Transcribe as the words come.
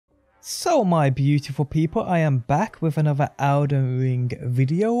So my beautiful people, I am back with another Elden Ring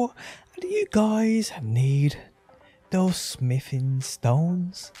video. And do you guys need those smithing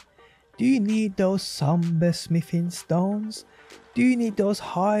stones? Do you need those Somber Smithing Stones? Do you need those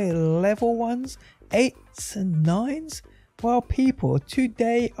high level ones? 8s and 9s? Well people,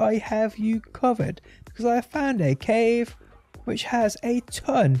 today I have you covered because I found a cave which has a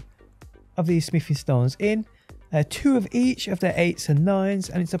ton of these smithing stones in. 2 of each of the 8s and 9s,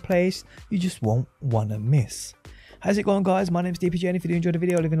 and it's a place you just won't want to miss. How's it going, guys? My name's DPJ, and if you do enjoy the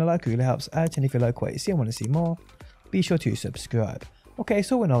video, leaving a like really helps out, and if you like what you see and want to see more, be sure to subscribe. Okay,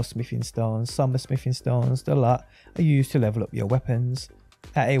 so we know smithing stones, Somber Smithing Stones, the lot are used to level up your weapons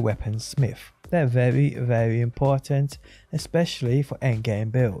at a weaponsmith. They're very important, especially for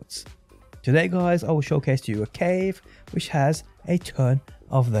endgame builds. Today, guys, I will showcase to you a cave which has a ton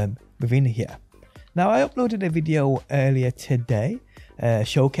of them within here. Now, I uploaded a video earlier today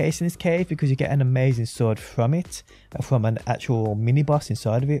showcasing this cave because you get an amazing sword from it, from an actual mini boss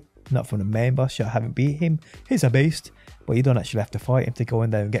inside of it, not from the main boss. I haven't beat him, he's a beast, but you don't actually have to fight him to go in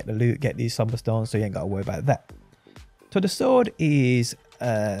there and get the loot, get these Somber Stones, so you ain't got to worry about that. So the sword is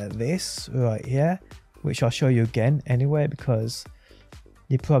this right here, which I'll show you again anyway because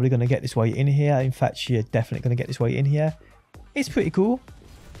you're probably going to get this while you're in here. In fact, you're definitely going to get this while you're in here. It's pretty cool,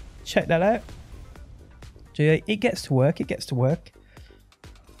 check that out. So yeah, it gets to work,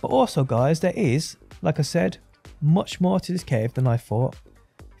 But also, guys, there is, like I said, much more to this cave than I thought.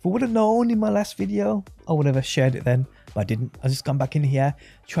 If I would have known in my last video, I would have shared it then, but I didn't. I just come back in here,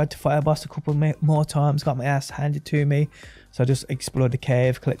 tried to fight a boss a couple more times, got my ass handed to me. So I just explored the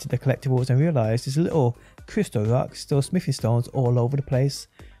cave, collected the collectibles, and realised there's little crystal rocks, still smithing stones all over the place.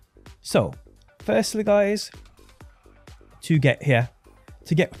 So, firstly, guys, to get here,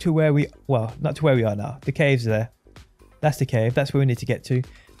 to get to where we, well, not to where we are now, the cave's there, that's the cave, that's where we need to get to,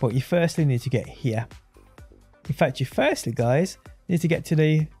 but you firstly need to get here. In fact, you firstly, guys, need to get to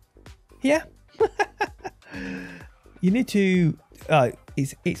the, here. You need to,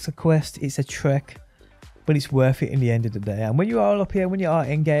 it's a quest, it's a trek, but it's worth it in the end of the day. And when you are up here, when you are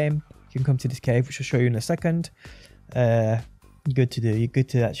in game, you can come to this cave, which I'll show you in a second. You're good to do, you're good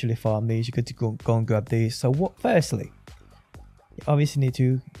to actually farm these, you're good to go and grab these. So what, firstly, you obviously need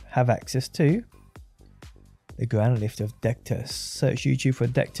to have access to the ground lift of deck tests. Search YouTube for a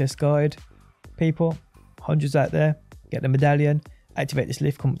deck test guide, people, hundreds out there. Get the medallion, activate this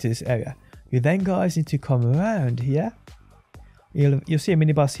lift, come up to this area. You then, guys, need to come around here. You'll see a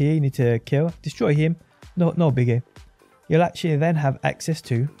mini boss here you need to kill, destroy him, no biggie. You'll actually then have access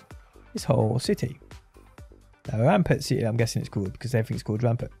to this whole city. Now, Rampart City, I'm guessing it's called because everything's called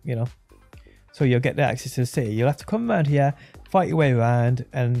Rampart, you know. So you'll get the access to the city. You'll have to come around here, fight your way around,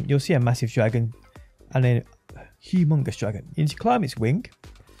 and you'll see a massive dragon, and then a humongous dragon. You need to climb its wing,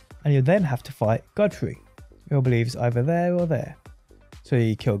 and you'll then have to fight Godfrey, who I believe is either there or there. So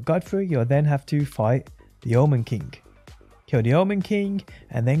you kill Godfrey, you'll then have to fight the Omen King. Kill the Omen King,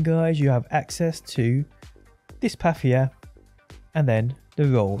 and then, guys, you have access to this path here, and then the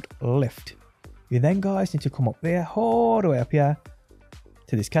road lift. You then, guys, need to come up there, all the way up here,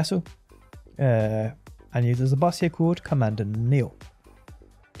 to this castle. And there's a boss here called Commander Neil.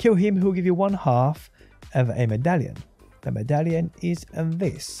 Kill him, who'll give you 1/2 of a medallion. The medallion is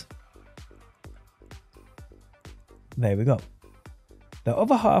this. There we go. The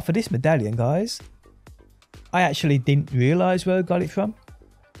other half of this medallion, guys, I actually didn't realise where I got it from.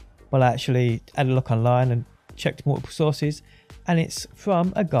 Well, I actually had a look online and checked multiple sources, and it's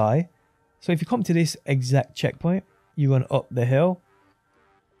from a guy. So if you come to this exact checkpoint, you run up the hill,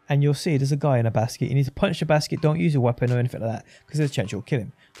 and you'll see there's a guy in a basket. You need to punch the basket, don't use a weapon or anything like that, because there's a chance you'll kill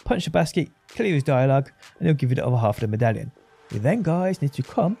him. Punch the basket, clear his dialogue, and he'll give you the other half of the medallion. You then, guys, need to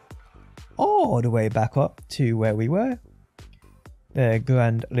come all the way back up to where we were, the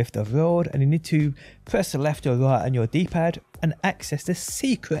grand lift of road, and you need to press the left or right on your D-pad and access the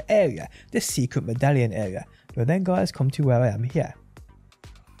secret area, the secret medallion area. You'll then, guys, come to where I am here.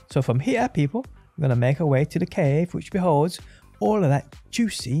 So from here, people, we're going to make our way to the cave, which beholds all of that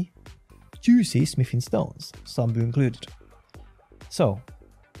juicy smithing stones, Somber included. So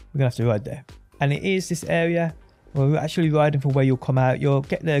we're gonna have to ride there, and it is this area where we're actually riding for where you'll come out. You'll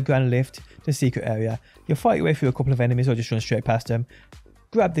get the grand lift, the secret area. You'll fight your way through a couple of enemies or just run straight past them.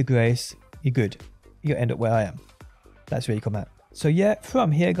 Grab the grace, you're good. You'll end up where I am. That's where you come out. So yeah,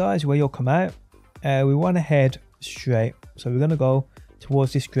 from here, guys, where you'll come out, we want to head straight. So we're gonna go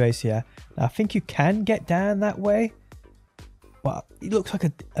towards this grace here. Now I think you can get down that way, but it looks like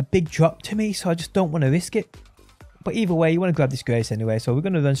a big drop to me, so I just don't want to risk it. But either way, you want to grab this grace anyway, so we're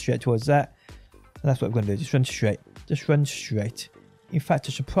going to run straight towards that. And that's what we're going to do, just run straight. In fact,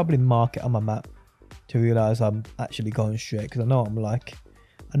 I should probably mark it on my map to realise I'm actually going straight, because I know what I'm like.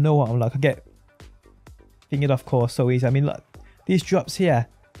 I know what I'm like. I get thinking off course so easy. I mean, look, these drops here,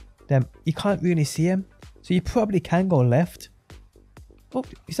 them, you can't really see them. So you probably can go left. Oh,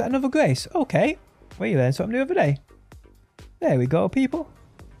 is that another Grace? Okay. Well, you learned something the other day. There we go, people.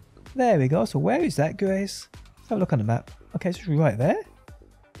 There we go. So where is that Grace? Let's have a look on the map. Okay, it's right there.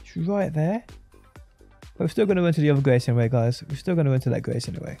 It's right there. But we're still going to run to the other Grace anyway, guys. We're still going to run to that Grace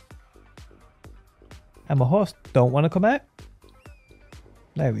anyway. And my horse don't want to come out.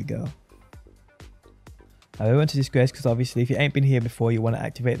 There we go. I went to this Grace because obviously if you ain't been here before, you want to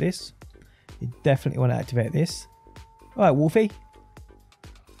activate this. You definitely want to activate this. Alright, Wolfie.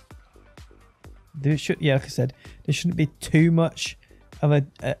 There should, yeah, like I said, there shouldn't be too much of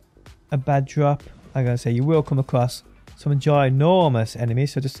a bad drop. I'm going to say you will come across some ginormous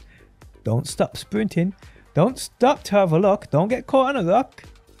enemies, so just don't stop sprinting. Don't stop to have a look. Don't get caught on a rock.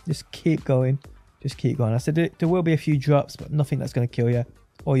 Just keep going. Just keep going. I said there will be a few drops, but nothing that's going to kill you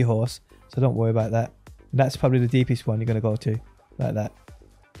or your horse, so don't worry about that. That's probably the deepest one you're going to go to, like that.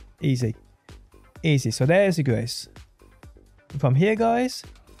 Easy. Easy. So there's the Grace. From here, guys,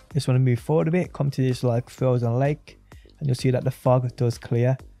 just want to move forward a bit, come to this like frozen lake, and you'll see that the fog does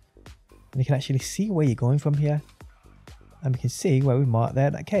clear. And you can actually see where you're going from here. And we can see where we marked there,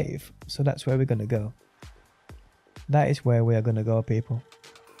 that cave. So that's where we're going to go. That is where we are going to go, people.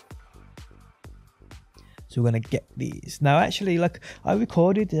 So we're going to get these. Now, actually, like, I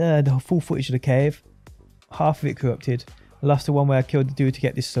recorded the full footage of the cave. Half of it corrupted. I lost the one where I killed the dude to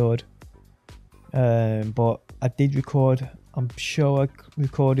get this sword. But I did record, I'm sure I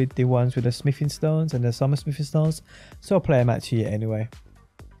recorded the ones with the smithing stones and the Somber Smithing Stones. So I'll play them out to you anyway.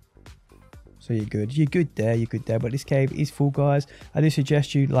 So you're good. You're good there. You're good there. But this cave is full, guys. I do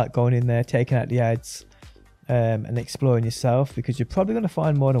suggest you like going in there, taking out the ads, and exploring yourself, because you're probably going to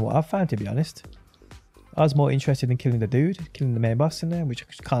find more than what I've found, to be honest. I was more interested in killing the dude, killing the main boss in there, which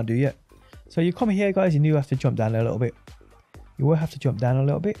I can't do yet. So you come here, guys, and you have to jump down a little bit. You will have to jump down a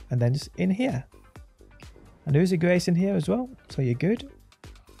little bit, and then just in here. And there is a Grace in here as well. So you're good.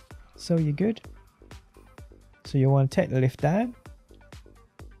 So you're good. So you want to take the lift down.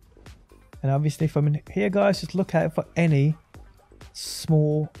 And obviously from here, guys, just look out for any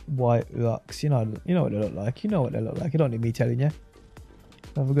small white rocks. You know what they look like. You know what they look like. You don't need me telling you.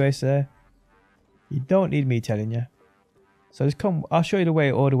 Another Grace there. You don't need me telling you. So just come, I'll show you the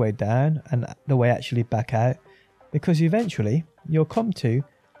way all the way down and the way actually back out. Because eventually you'll come to,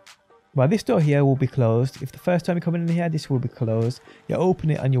 well, this door here will be closed. If the first time you come in here, this will be closed. You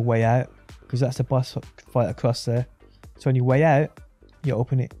open it on your way out, because that's the boss fight across there. So on your way out, you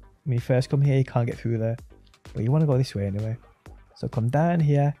open it. When you first come here, you can't get through there. But you want to go this way anyway. So come down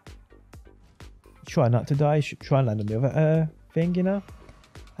here. Try not to die. You should try and land on the other thing, you know.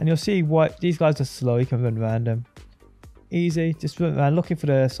 And you'll see what these guys are slow. You can run around them. Easy. Just run around looking for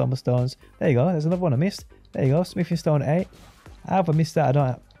the Somber Stones. There you go. There's another one I missed. There you go. Smithing Stone 8. How have I missed that?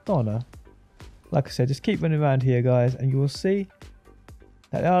 I don't know. Like I said, just keep running around here, guys, and you will see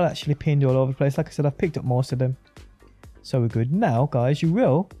that they're actually pinned all over the place. Like I said, I've picked up most of them. So we're good. Now, guys, you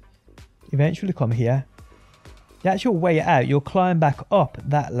will eventually come here. The actual way out, you'll climb back up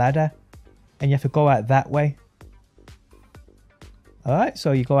that ladder, and you have to go out that way. Alright,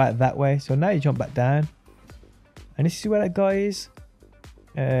 so you go out that way. So now you jump back down. And this is where that guy is.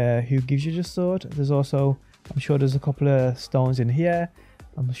 Who gives you the sword. There's also, I'm sure there's a couple of stones in here.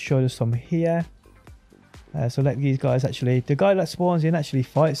 I'm sure there's some here. So let these guys actually, the guy that spawns in actually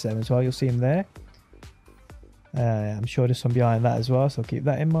fights them as well. You'll see him there. I'm sure there's some behind that as well. So keep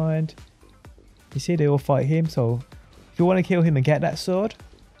that in mind. You see, they all fight him. So if you want to kill him and get that sword,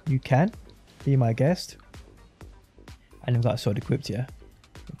 you can. Be my guest. And I've got a sword equipped here.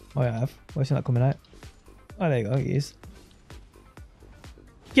 Oh, I have. Why is he not coming out? Oh, there you go. He is.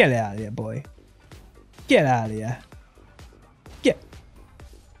 Get out of here, boy. Get out of here. Get.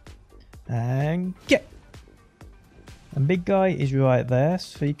 And get. And big guy is right there.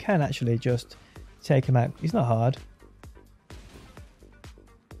 So you can actually just take him out. He's not hard.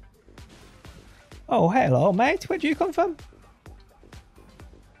 Oh, hello, mate. Where do you come from?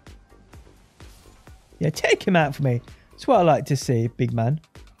 Yeah, take him out for me. That's what I like to see, big man.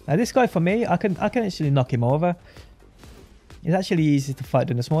 Now this guy, for me, I can actually knock him over. It's actually easy to fight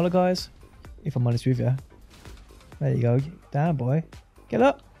than the smaller guys, if I'm honest with you. There you go. Down, boy. Get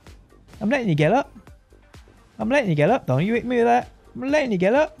up. I'm letting you get up. I'm letting you get up. Don't you hit me with that. I'm letting you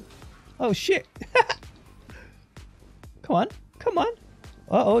get up. Oh, shit. Come on. Come on.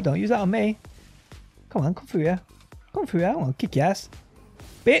 Uh-oh, don't use that on me. Come on, come through here. Come through here. I want to kick your ass.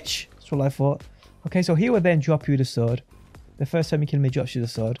 Bitch. That's what I thought. Okay, so he will then drop you the sword. The first time you kill him, he drops you the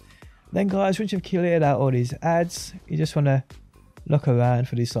sword. Then guys, once you've cleared out all these ads, you just want to look around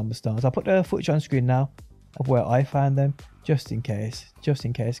for these Somber Stones. I'll put the footage on screen now of where I found them, just in case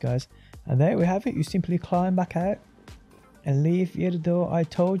guys. And there we have it. You simply climb back out and leave via the door I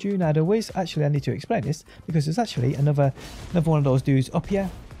told you. Now there is actually, I need to explain this, because there's actually another one of those dudes up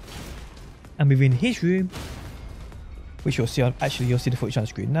here, and within his room, which you'll see on, actually you'll see the footage on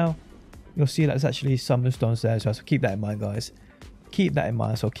screen now, you'll see that there's actually Somber Stones there as well. So keep that in mind guys, keep that in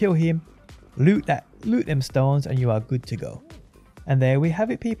mind. So kill him, loot them stones, and you are good to go. And there we have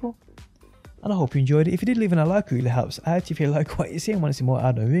it, people. And I hope you enjoyed it. If you did, leaving a like really helps out. If you like what you see and want to see more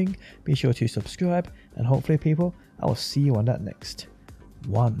Elden Ring, be sure to subscribe. And hopefully, people, I will see you on that next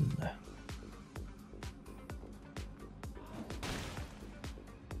one.